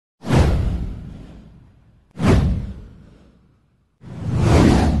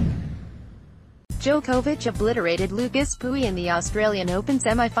Djokovic obliterated Lucas Pouille in the Australian Open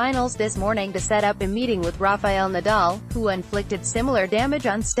semi-finals this morning to set up a meeting with Rafael Nadal, who inflicted similar damage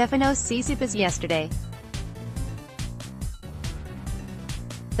on Stefanos Tsitsipas yesterday.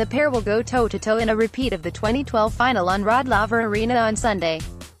 The pair will go toe-to-toe in a repeat of the 2012 final on Rod Laver Arena on Sunday.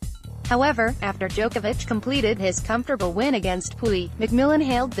 However, after Djokovic completed his comfortable win against Pouille, McMillan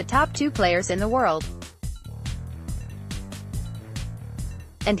hailed the top two players in the world.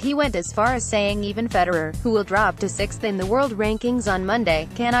 And he went as far as saying even Federer, who will drop to 6th in the world rankings on Monday,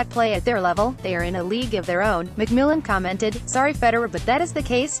 cannot play at their level. They are in a league of their own. McMillan commented, "Sorry Federer, but that is the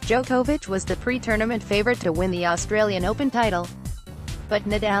case. Djokovic was the pre-tournament favorite to win the Australian Open title. But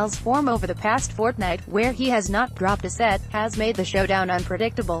Nadal's form over the past fortnight, where he has not dropped a set, has made the showdown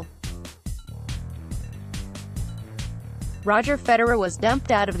unpredictable. Roger Federer was dumped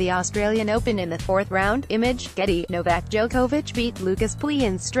out of the Australian Open in the fourth round. Image, Getty. Novak Djokovic beat Lucas Pouille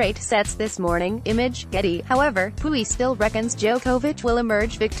in straight sets this morning. Image, Getty. However, Pouille still reckons Djokovic will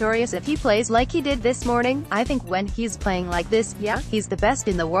emerge victorious if he plays like he did this morning. I think when he's playing like this, yeah, he's the best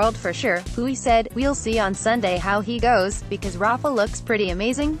in the world for sure," Pouille said. "We'll see on Sunday how he goes, because Rafa looks pretty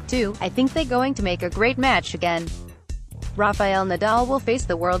amazing, too. I think they're going to make a great match again." Rafael Nadal will face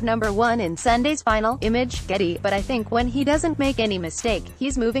the world number 1 in Sunday's final. Image, Getty. "But I think when he doesn't make any mistake,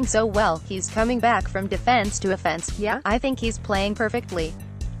 he's moving so well, he's coming back from defense to offense. Yeah, I think he's playing perfectly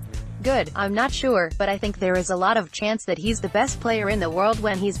good. I'm not sure, but I think there is a lot of chance that he's the best player in the world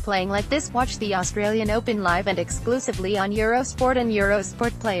when he's playing like this." Watch the Australian Open live and exclusively on Eurosport and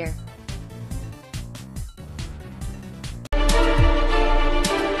Eurosport Player.